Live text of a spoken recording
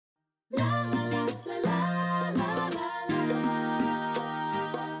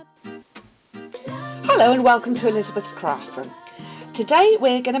Hello and welcome to Elizabeth's Craft Room. Today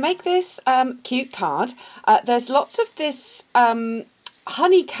we're going to make this cute card. There's lots of this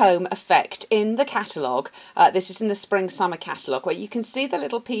honeycomb effect in the catalogue. This is in the Spring Summer catalogue where you can see the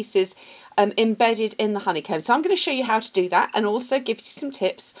little pieces embedded in the honeycomb. So I'm going to show you how to do that and also give you some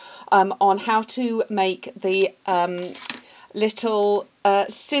tips on how to make the little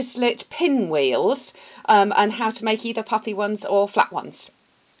Sizzlet pinwheels and how to make either puffy ones or flat ones.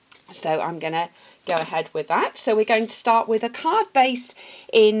 So I'm going to go ahead with that. So we're going to start with a card base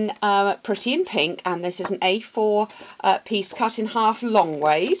in Pretty in Pink, and this is an A4 piece cut in half long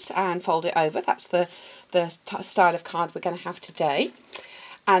ways and fold it over. That's the style of card we're going to have today.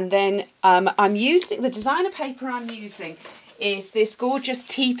 And then I'm using, the designer paper I'm using is this gorgeous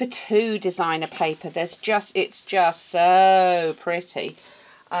T for 2 designer paper. It's just so pretty.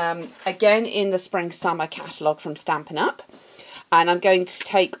 Again in the Spring Summer catalogue from Stampin Up. And I'm going to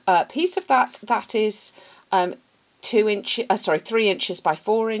take a piece of that is 3 inches by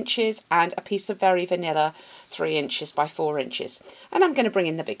 4 inches, and a piece of Very Vanilla 3 inches by 4 inches. And I'm going to bring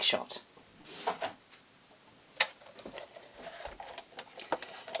in the big shot.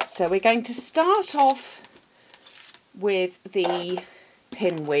 So we're going to start off with the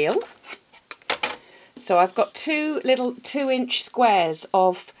pinwheel. So I've got two little 2-inch squares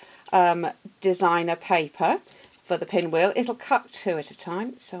of designer paper for the pinwheel. It'll cut 2 at a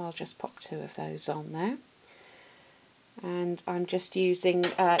time, so I'll just pop 2 of those on there. And I'm just using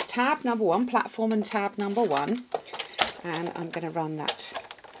tab number 1, platform and tab number 1, and I'm going to run that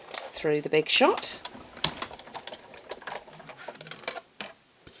through the big shot.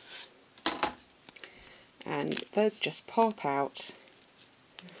 And those just pop out,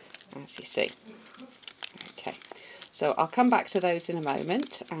 as you see. Okay, so I'll come back to those in a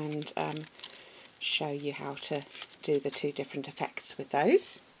moment and show you how to do the 2 different effects with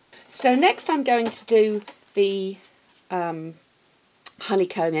those. So next I'm going to do the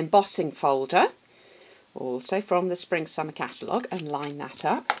honeycomb embossing folder, also from the Spring Summer catalogue, and line that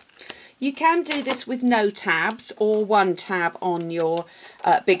up. You can do this with no tabs or 1 tab on your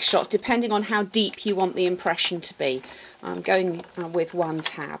big shot, depending on how deep you want the impression to be. I'm going with 1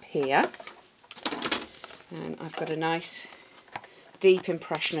 tab here, and I've got a nice deep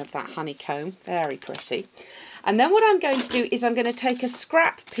impression of that honeycomb, very pretty. And then what I'm going to do is I'm going to take a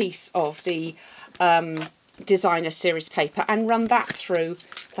scrap piece of the designer series paper and run that through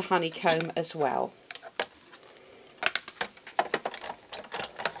the honeycomb as well.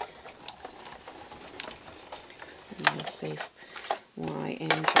 And you'll see why in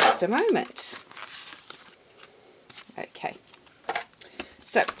just a moment. Okay,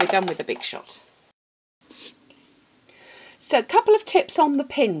 so we're done with the big shot. So a couple of tips on the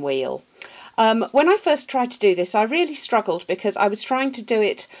pinwheel. When I first tried to do this, I really struggled because I was trying to do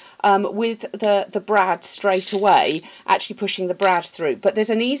it with the brad straight away, actually pushing the brad through. But there's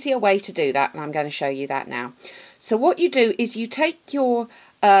an easier way to do that, and I'm going to show you that now. So what you do is you take your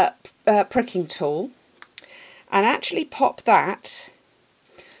pricking tool and actually pop that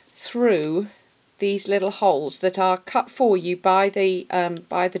through these little holes that are cut for you by the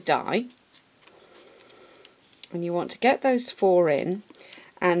die. And you want to get those 4 in,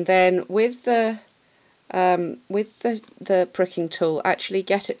 and then with the pricking tool actually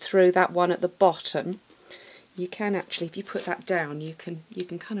get it through that one at the bottom. You can actually, if you put that down, you can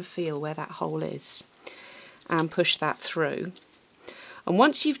kind of feel where that hole is and push that through. And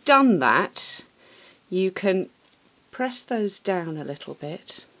once you've done that, you can press those down a little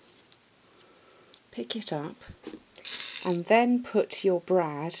bit, pick it up, and then put your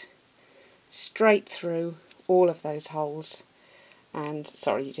brad straight through all of those holes. And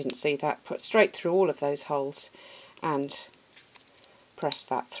sorry, you didn't see that. Put straight through all of those holes and press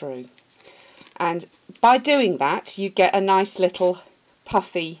that through. And by doing that, you get a nice little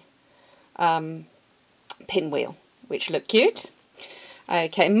puffy pinwheel, which look cute.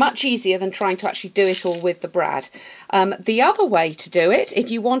 Okay, much easier than trying to actually do it all with the brad. The other way to do it,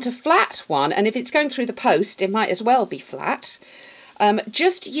 if you want a flat one, and if it's going through the post, it might as well be flat.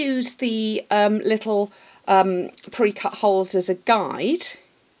 Just use the little pre-cut holes as a guide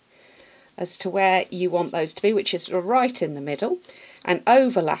as to where you want those to be, which is right in the middle, and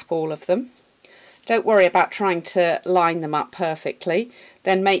overlap all of them. Don't worry about trying to line them up perfectly.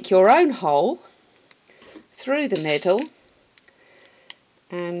 Then make your own hole through the middle,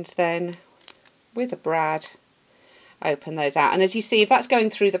 and then with a brad open those out. And as you see, if that's going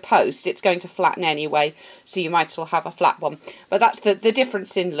through the post, it's going to flatten anyway, so you might as well have a flat one. But that's the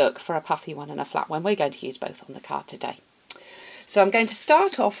difference in look for a puffy one and a flat one. We're going to use both on the card today. So I'm going to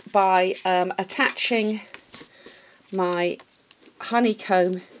start off by attaching my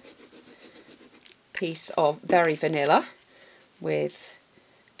honeycomb piece of Very Vanilla with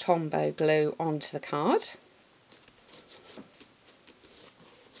Tombow glue onto the card.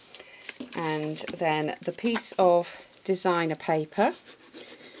 And then the piece of designer paper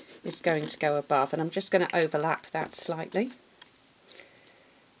is going to go above, and I'm just going to overlap that slightly.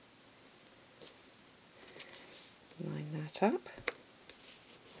 Line that up.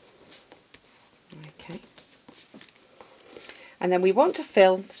 Okay. And then we want to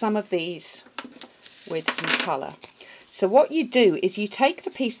fill some of these with some colour. So what you do is you take the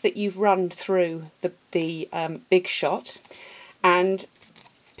piece that you've run through the big shot and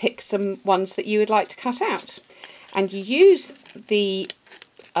pick some ones that you would like to cut out, and you use the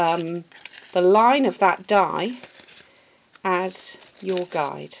line of that die as your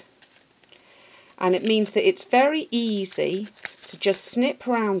guide, and it means that it's very easy to just snip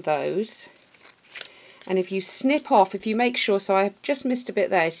around those. And if you snip off, if you make sure, so I've just missed a bit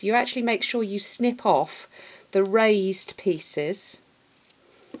there, so you actually make sure you snip off the raised pieces,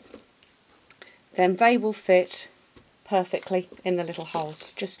 then they will fit perfectly in the little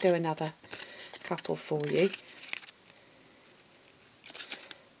holes. Just do another couple for you.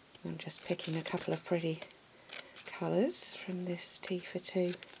 So I'm just picking a couple of pretty colours from this T for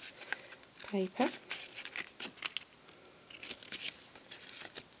 2 paper.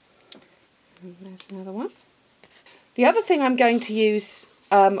 And there's another one. The other thing I'm going to use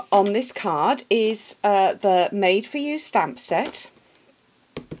on this card is the Made For You stamp set,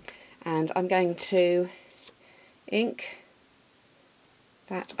 and I'm going to ink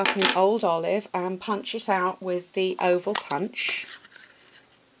that up in Old Olive and punch it out with the oval punch.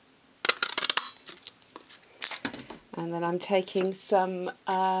 And then I'm taking some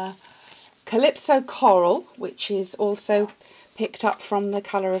Calypso Coral, which is also picked up from the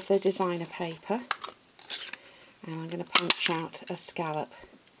colour of the designer paper, and I'm going to punch out a scallop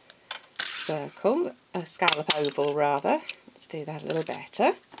circle, a scallop oval rather. Let's do that a little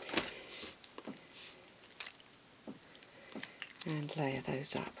better. And layer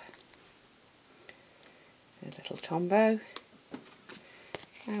those up. A little Tombow,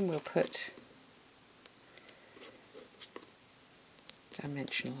 and we'll put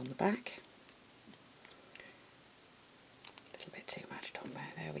dimensional on the back. A little bit too much Tombow,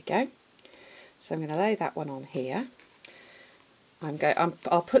 there we go. So I'm going to lay that one on here.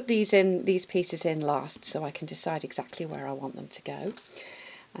 I'll put these pieces in last so I can decide exactly where I want them to go.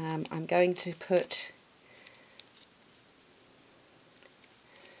 I'm going to put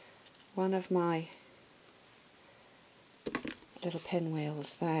one of my little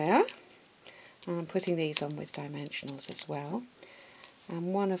pinwheels there, and I'm putting these on with dimensionals as well,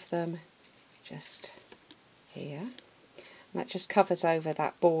 and one of them just here, and that just covers over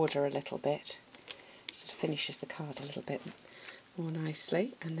that border a little bit, sort of finishes the card a little bit more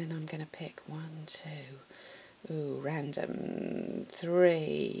nicely. And then I'm going to pick 1, 2, random,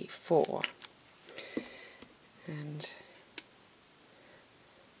 3, 4, and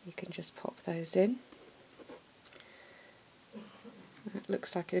you can just pop those in. It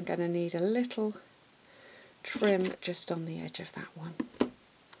looks like I'm going to need a little trim just on the edge of that one.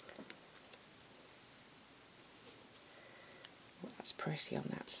 Well, that's pretty on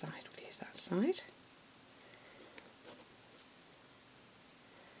that side, we'll use that side.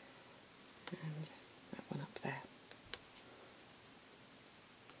 And that one up there.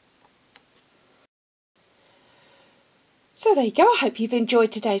 So there you go, I hope you've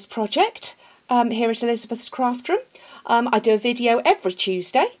enjoyed today's project here at Elizabeth's Craft Room. I do a video every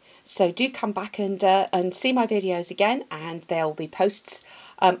Tuesday, so do come back and see my videos again, and there'll be posts,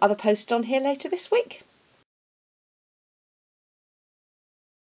 other posts on here later this week.